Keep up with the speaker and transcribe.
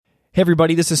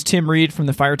everybody, this is Tim Reed from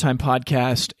the Firetime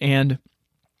Podcast, and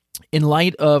in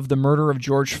light of the murder of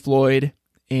George Floyd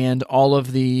and all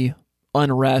of the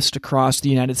unrest across the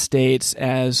United States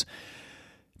as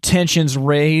tensions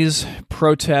raise,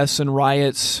 protests and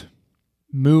riots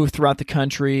move throughout the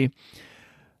country,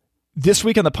 this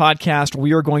week on the podcast,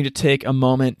 we are going to take a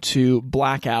moment to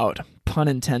blackout, pun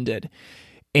intended,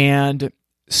 and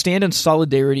stand in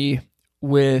solidarity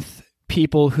with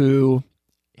people who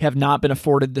have not been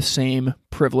afforded the same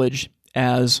privilege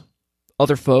as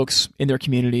other folks in their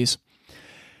communities.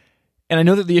 And I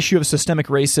know that the issue of systemic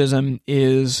racism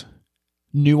is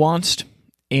nuanced,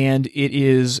 and it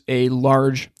is a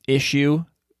large issue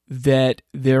that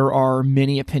there are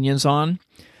many opinions on.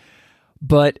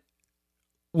 But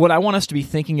what I want us to be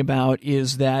thinking about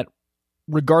is that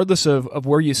regardless of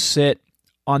where you sit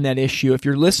on that issue, if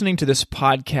you're listening to this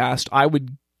podcast, I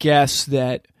would guess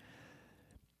that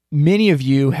many of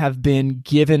you have been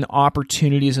given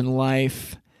opportunities in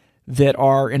life that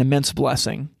are an immense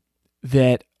blessing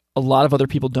that a lot of other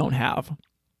people don't have.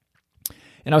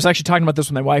 And I was actually talking about this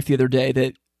with my wife the other day,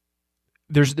 that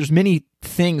there's many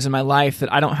things in my life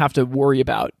that I don't have to worry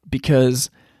about because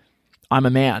I'm a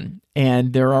man.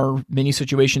 And there are many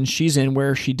situations she's in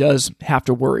where she does have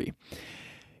to worry.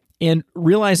 And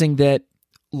realizing that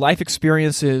life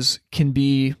experiences can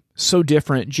be so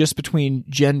different just between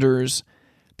genders,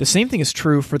 the same thing is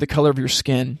true for the color of your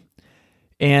skin.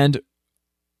 And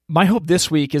my hope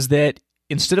this week is that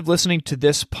instead of listening to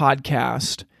this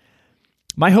podcast,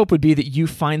 my hope would be that you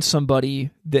find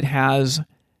somebody that has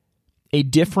a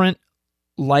different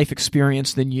life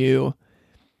experience than you,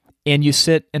 and you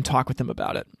sit and talk with them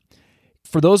about it.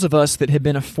 For those of us that have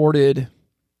been afforded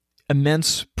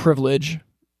immense privilege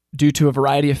due to a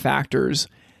variety of factors,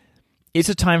 it's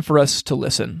a time for us to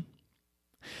listen.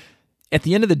 At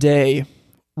the end of the day,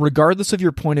 regardless of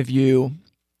your point of view,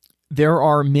 there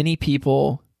are many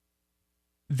people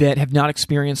that have not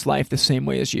experienced life the same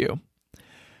way as you.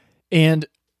 And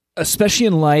especially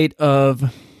in light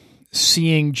of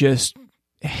seeing just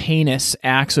heinous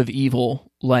acts of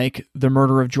evil like the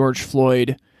murder of George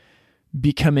Floyd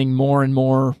becoming more and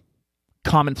more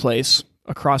commonplace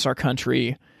across our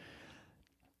country,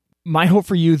 my hope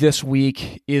for you this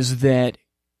week is that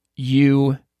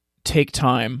you take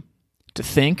time to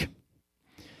think,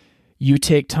 you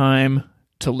take time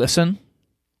to listen,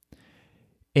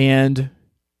 and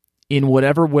in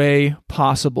whatever way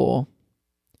possible,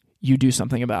 you do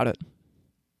something about it.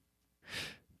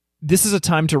 This is a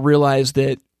time to realize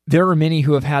that there are many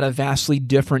who have had a vastly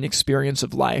different experience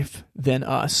of life than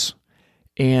us,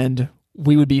 and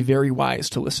we would be very wise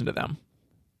to listen to them.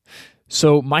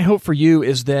 So my hope for you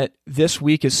is that this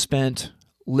week is spent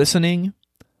listening,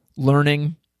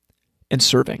 learning, and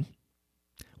serving.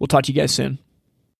 We'll talk to you guys soon.